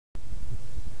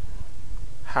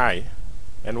Hi,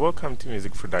 and welcome to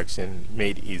Music Production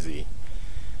Made Easy.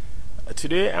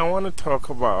 Today I want to talk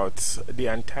about the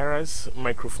Antares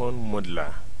microphone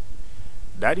modeler.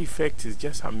 That effect is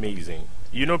just amazing.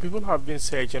 You know, people have been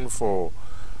searching for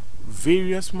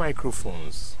various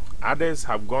microphones. Others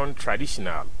have gone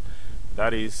traditional.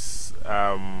 That is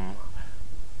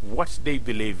what they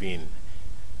believe in.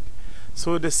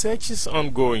 So the search is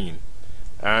ongoing,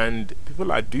 and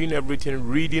people are doing everything,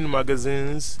 reading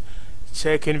magazines,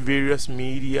 checking various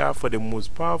media for the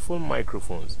most powerful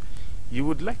microphones. You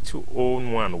would like to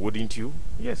own one, wouldn't you?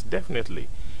 Yes, definitely.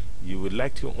 You would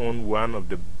like to own one of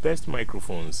the best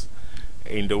microphones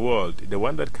in the world, the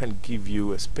one that can give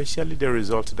you especially the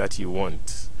result that you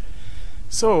want.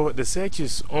 So the search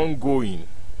is ongoing.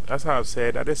 As I have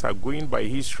said, others are going by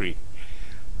history,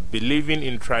 believing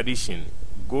in tradition,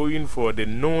 going for the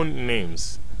known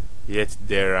names, yet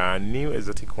there are new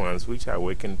exotic ones which are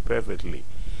working perfectly.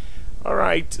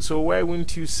 Alright, so why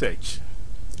wouldn't you search?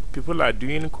 People are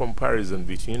doing comparison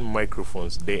between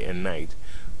microphones day and night,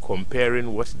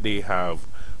 comparing what they have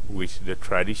with the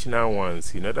traditional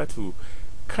ones in order to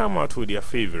come out with their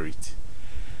favorite.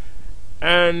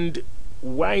 And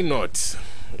why not?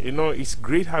 You know, it's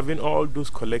great having all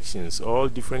those collections, all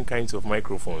different kinds of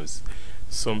microphones.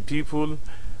 Some people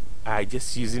are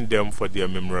just using them for their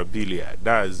memorabilia.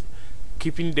 That's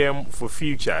keeping them for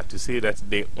future, to say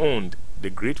that they owned the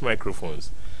great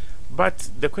microphones. But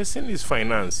the question is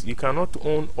finance. You cannot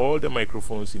own all the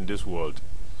microphones in this world,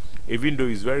 even though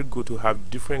it's very good to have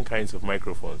different kinds of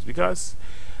microphones, because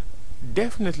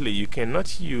definitely you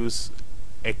cannot use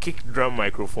a kick drum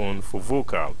microphone for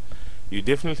vocal. You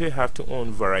definitely have to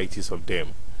own varieties of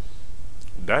them.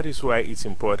 That is why it's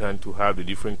important to have the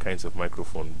different kinds of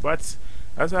microphone. But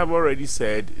as I've already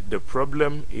said, the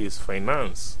problem is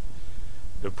finance.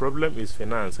 The problem is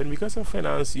finance, and because of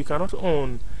finance, you cannot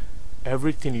own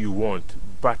everything you want.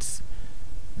 But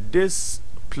this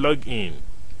plug-in,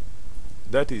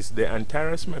 that is the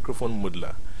Antares microphone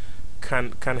modeler,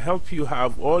 can help you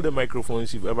have all the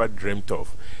microphones you've ever dreamt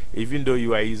of, even though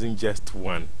you are using just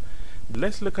one.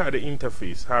 Let's look at the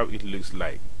interface, how it looks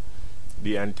like.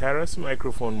 The Antares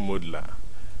microphone modeler.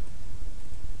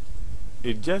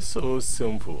 It's just so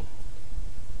simple.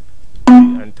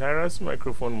 The Antares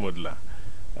microphone modeler.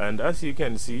 And as you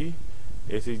can see,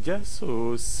 it is just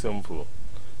so simple.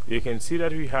 You can see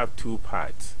that we have two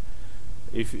parts.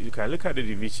 If you can look at the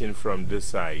division from this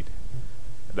side,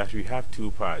 that we have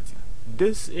two parts.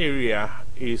 This area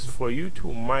is for you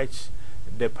to match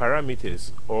the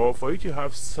parameters, or for you to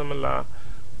have similar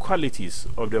qualities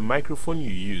of the microphone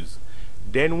you use.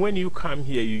 Then when you come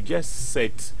here, you just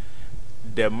set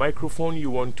the microphone you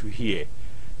want to hear.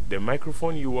 The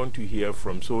microphone you want to hear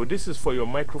from. So this is for your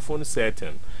microphone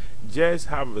setting. Just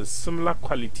have a similar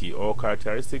quality or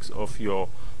characteristics of your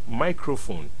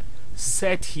microphone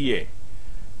set here.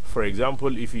 For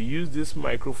example, if you use this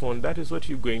microphone, that is what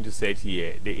you're going to set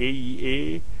here,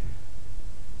 the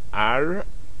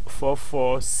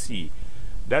AER44C.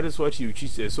 That is what you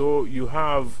choose. So you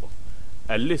have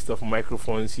a list of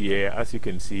microphones here. As you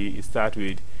can see, it starts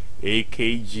with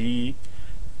AKG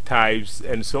types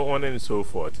and so on and so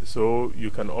forth. So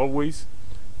you can always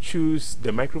choose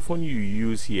the microphone you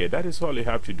use here. That is all you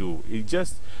have to do. It's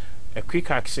just a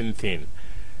quick action thing.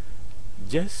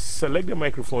 Just select the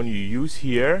microphone you use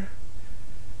here,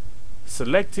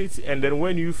 select it, and then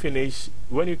when you finish,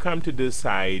 when you come to this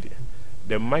side,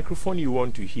 the microphone you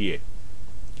want to hear,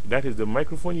 that is the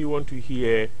microphone you want to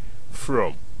hear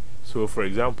from. So for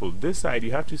example, this side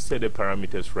you have to set the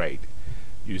parameters right.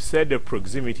 You set the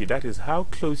proximity, that is how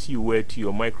close you were to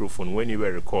your microphone when you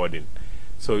were recording.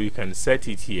 So you can set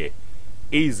it here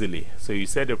easily. So you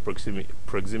set the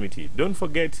proximity. Don't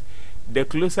forget, the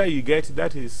closer you get,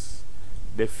 that is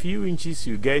the few inches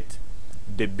you get,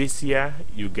 the bassier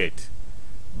you get.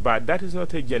 But that is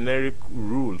not a generic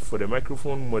rule for the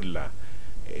microphone modeler.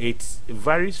 It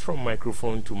varies from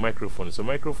microphone to microphone. So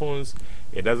microphones,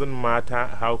 it doesn't matter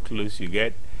how close you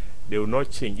get, they will not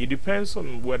change. It depends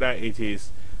on whether it is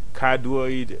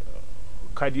cardioid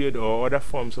or other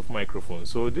forms of microphone.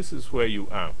 So this is where you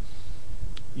are.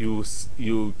 You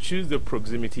choose the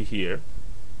proximity here.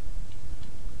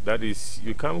 That is,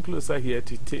 you come closer here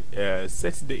to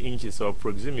set the inches of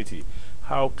proximity,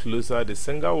 how closer the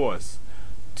singer was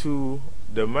to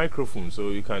the microphone.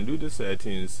 So you can do the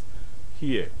settings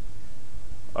here.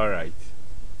 Alright.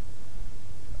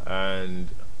 And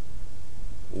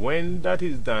when that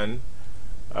is done,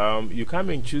 you come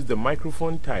and choose the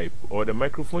microphone type or the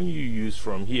microphone you use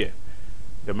from here.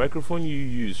 The microphone you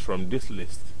use from this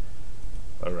list.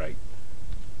 Alright.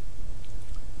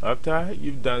 After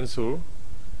you've done so,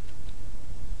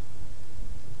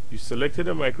 You selected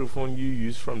a microphone you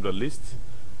use from the list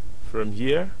from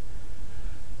here,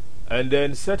 and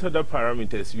then set other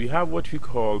parameters. We have what we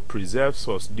call preserve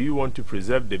source. Do you want to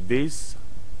preserve the bass?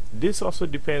 This also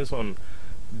depends on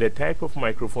the type of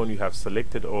microphone you have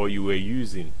selected or you were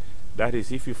using. That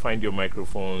is, if you find your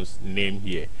microphone's name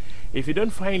here. If you don't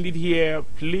find it here,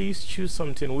 please choose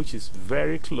something which is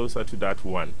very closer to that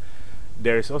one.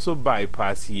 There is also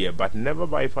bypass here, but never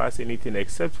bypass anything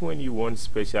except when you want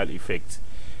special effects.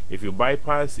 If you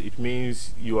bypass, it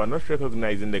means you are not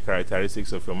recognizing the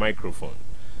characteristics of your microphone.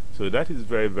 So that is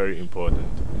very, very important.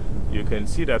 You can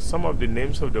see that some of the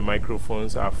names of the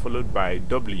microphones are followed by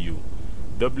W.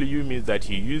 W means that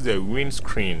you use a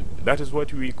windscreen. That is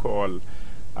what we call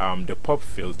the pop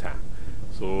filter.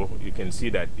 So you can see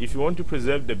that if you want to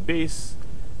preserve the bass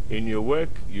in your work,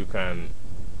 you can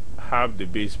have the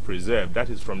bass preserved. That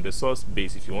is from the source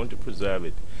bass. If you want to preserve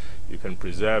it, you can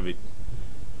preserve it.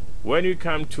 When you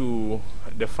come to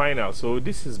the final, so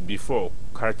this is before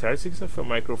characteristics of your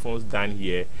microphones down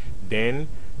here, then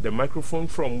the microphone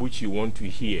from which you want to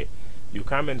hear, you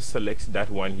come and select that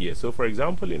one here. So for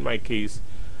example, in my case,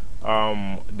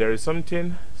 there is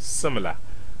something similar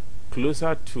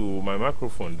closer to my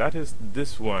microphone. That is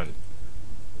this one.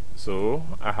 So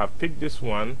I have picked this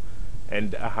one,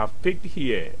 and I have picked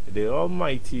here the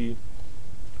almighty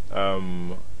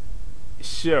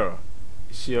SHURE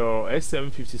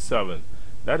SM57.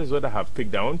 That is what I have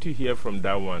picked. I want to hear from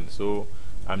that one, so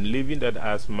I'm leaving that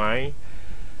as my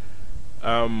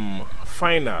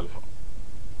final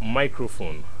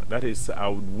microphone. That is, I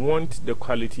would want the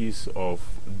qualities of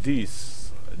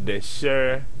this, the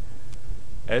SHURE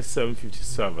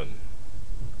SM57,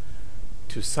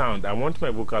 to sound. I want my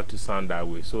vocal to sound that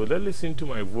way. So let's listen to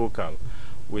my vocal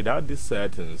without these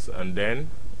settings, and then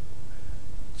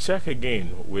check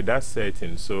again with that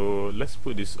setting. So let's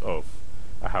put this off.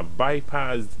 I have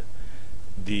bypassed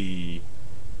the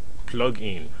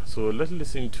plug-in. So let's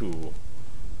listen to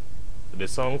the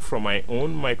song from my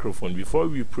own microphone before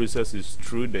we process it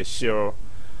through the SHURE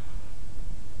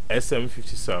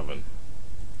SM57.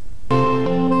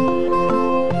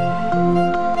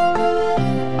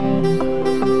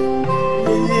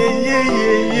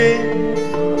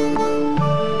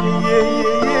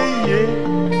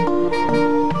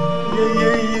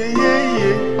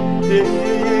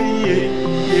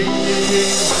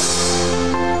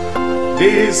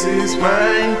 This is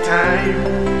my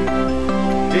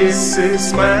time, this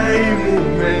is my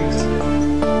moment,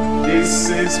 this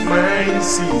is my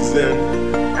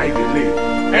season. I believe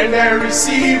and I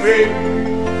receive it.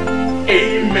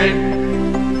 Amen.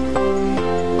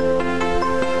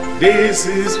 This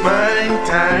is my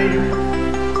time,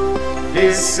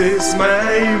 this is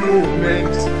my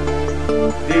moment,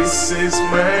 this is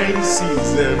my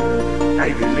season.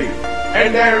 I believe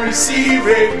and I receive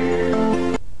it.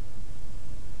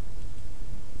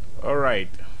 Alright,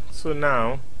 so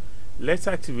now let's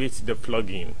activate the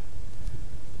plugin.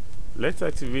 Let's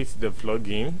activate the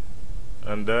plugin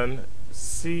and then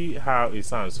see how it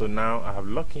sounds. So now I have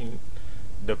locked in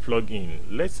the plugin.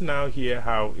 Let's now hear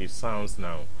how it sounds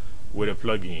now with a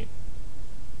plugin.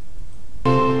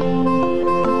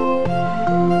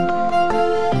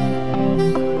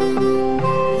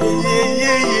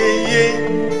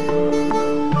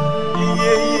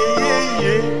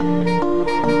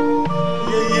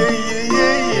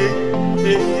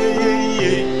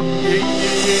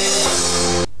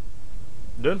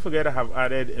 Don't forget, I have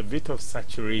added a bit of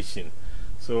saturation.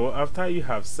 So after you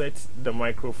have set the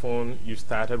microphone you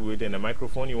started with and the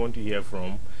microphone you want to hear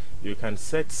from, you can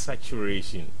set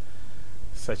saturation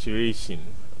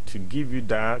to give you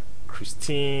that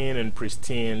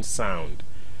pristine sound.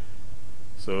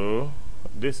 So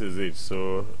this is it.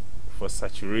 So for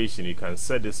saturation, you can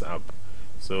set this up.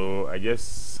 So I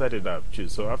just set it up too.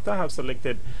 So after I have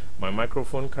selected my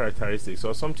microphone characteristics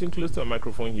or something close to a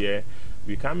microphone here,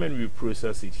 we come and we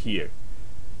process it here,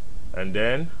 and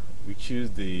then we choose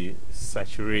the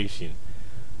saturation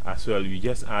as well. We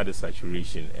just add the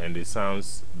saturation and it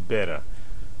sounds better.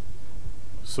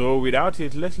 So without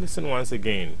it, let's listen once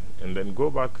again and then go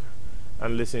back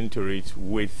and listen to it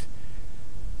with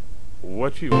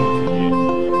what we want to hear.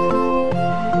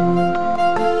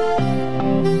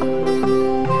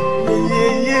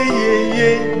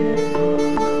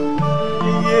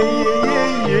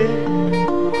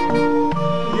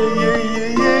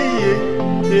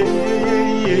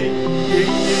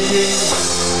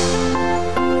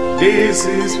 This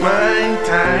is my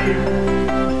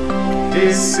time,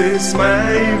 this is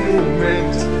my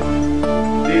moment,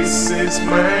 this is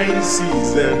my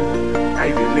season.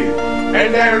 I believe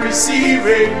and I receive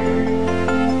it.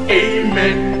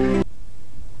 Amen.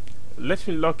 let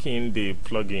me lock in the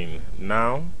plugin.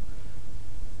 Now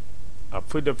I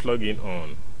put the plugin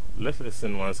on. Let's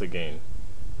listen once again.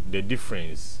 The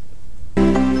difference.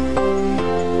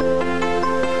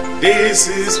 This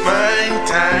is my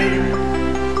time.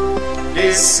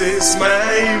 This is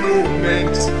my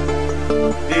moment.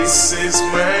 This is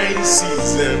my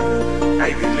season.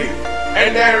 I believe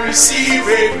and I receive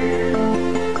it.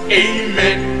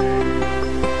 Amen.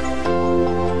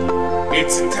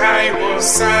 It's a time of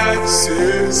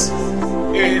success.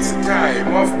 It's a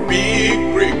time of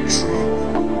big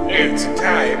breakthrough. It's a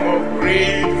time of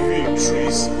great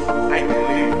victories. I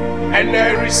believe and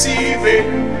I receive it.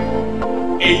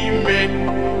 Amen.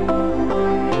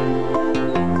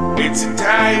 It's a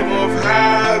time of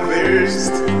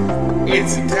harvest.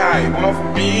 It's a time of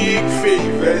big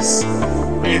favors.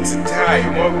 It's a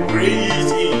time of great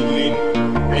healing.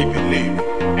 I believe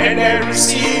and I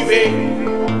receive it.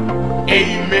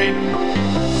 Amen.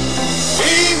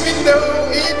 Even though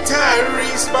it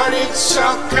tarries, but it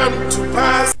shall come to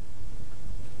pass.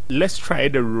 Let's try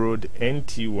the Rode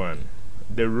NT1.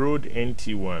 The Rode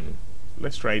NT1.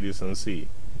 Let's try this and see.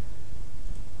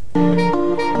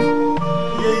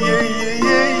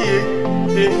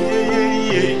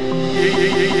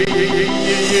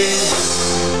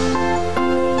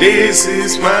 This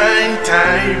is my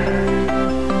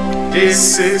time.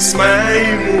 This is my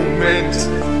moment.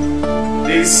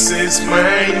 This is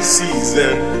my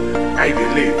season. I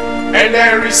believe and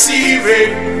I receive it.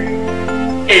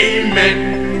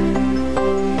 Amen.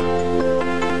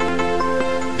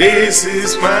 This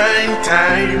is my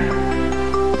time.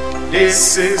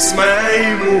 This is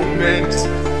my moment.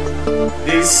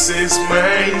 This is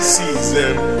my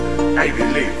season. I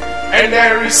believe and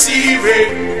I receive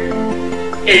it.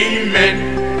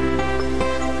 Amen.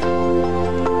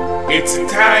 It's a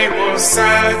time of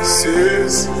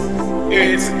success.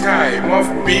 It's a time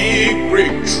of big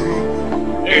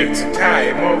breakthrough. It's a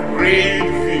time of great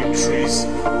victories.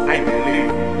 I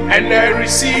believe and I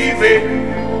receive it.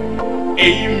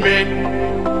 Amen.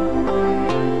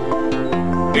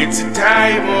 It's a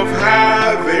time of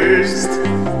harvest.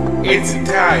 It's a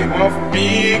time of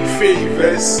big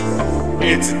favors.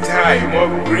 It's a time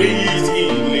of great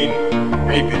healing.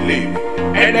 I believe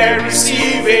and I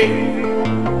receive it.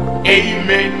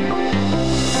 Amen.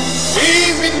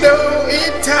 Even though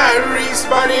it tarries,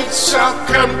 but it shall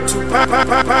come to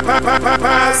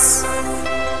pass.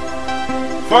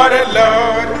 For the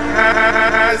Lord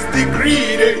has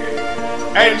decreed it,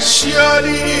 and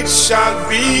surely it shall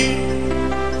be.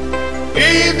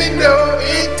 Even though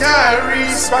it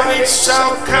tarries, but it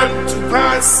shall come to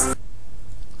pass.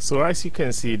 So as you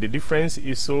can see, the difference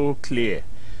is so clear.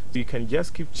 You can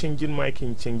just keep changing mic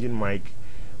and changing mic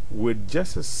with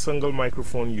just a single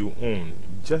microphone you own.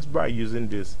 Just by using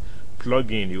this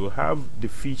plugin, you will have the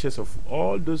features of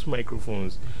all those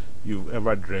microphones you've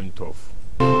ever dreamt of.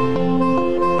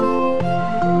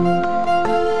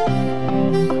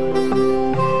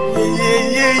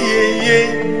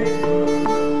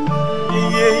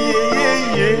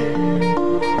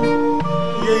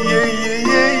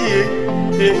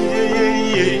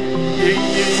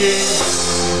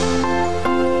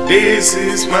 This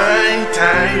is my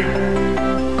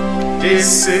time.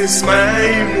 This is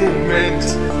my moment.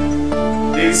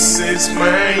 This is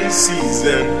my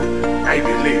season. I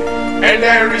believe and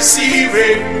I receive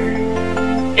it.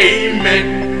 Amen.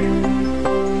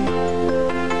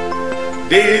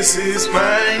 This is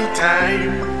my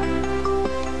time.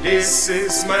 This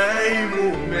is my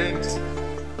moment.